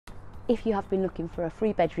If you have been looking for a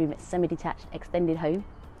 3-bedroom semi-detached extended home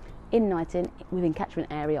in Knighton within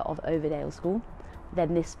catchment area of Overdale School,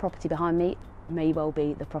 then this property behind me may well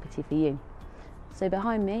be the property for you. So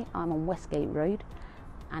behind me I'm on Westgate Road,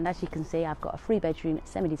 and as you can see I've got a 3-bedroom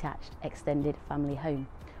semi-detached extended family home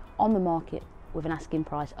on the market with an asking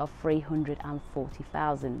price of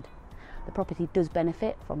 £340,000. The property does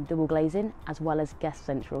benefit from double glazing as well as gas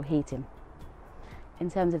central heating.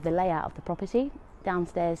 In terms of the layout of the property,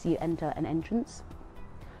 downstairs you enter an entrance,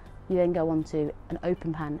 you then go on to an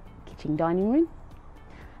open plan kitchen dining room.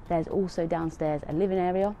 There's also downstairs a living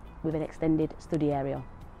area with an extended study area.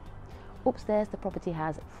 Upstairs the property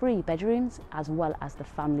has 3 bedrooms as well as the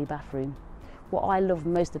family bathroom. What I love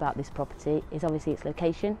most about this property is obviously its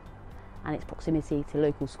location and its proximity to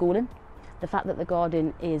local schooling. The fact that the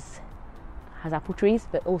garden has apple trees,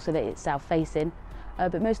 but also that it's south facing.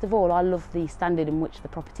 But most of all, I love the standard in which the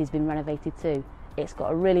property has been renovated to. It's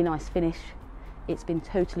got a really nice finish, it's been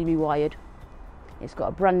totally rewired, it's got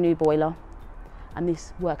a brand new boiler, and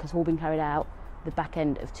this work has all been carried out the back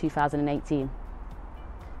end of 2018.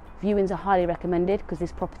 Viewings are highly recommended because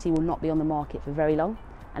this property will not be on the market for very long,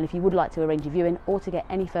 and if you would like to arrange a viewing or to get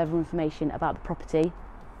any further information about the property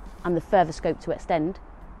and the further scope to extend,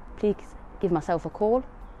 please give myself a call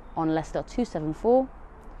on Leicester 274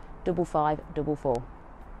 5544.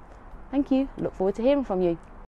 Thank you, look forward to hearing from you.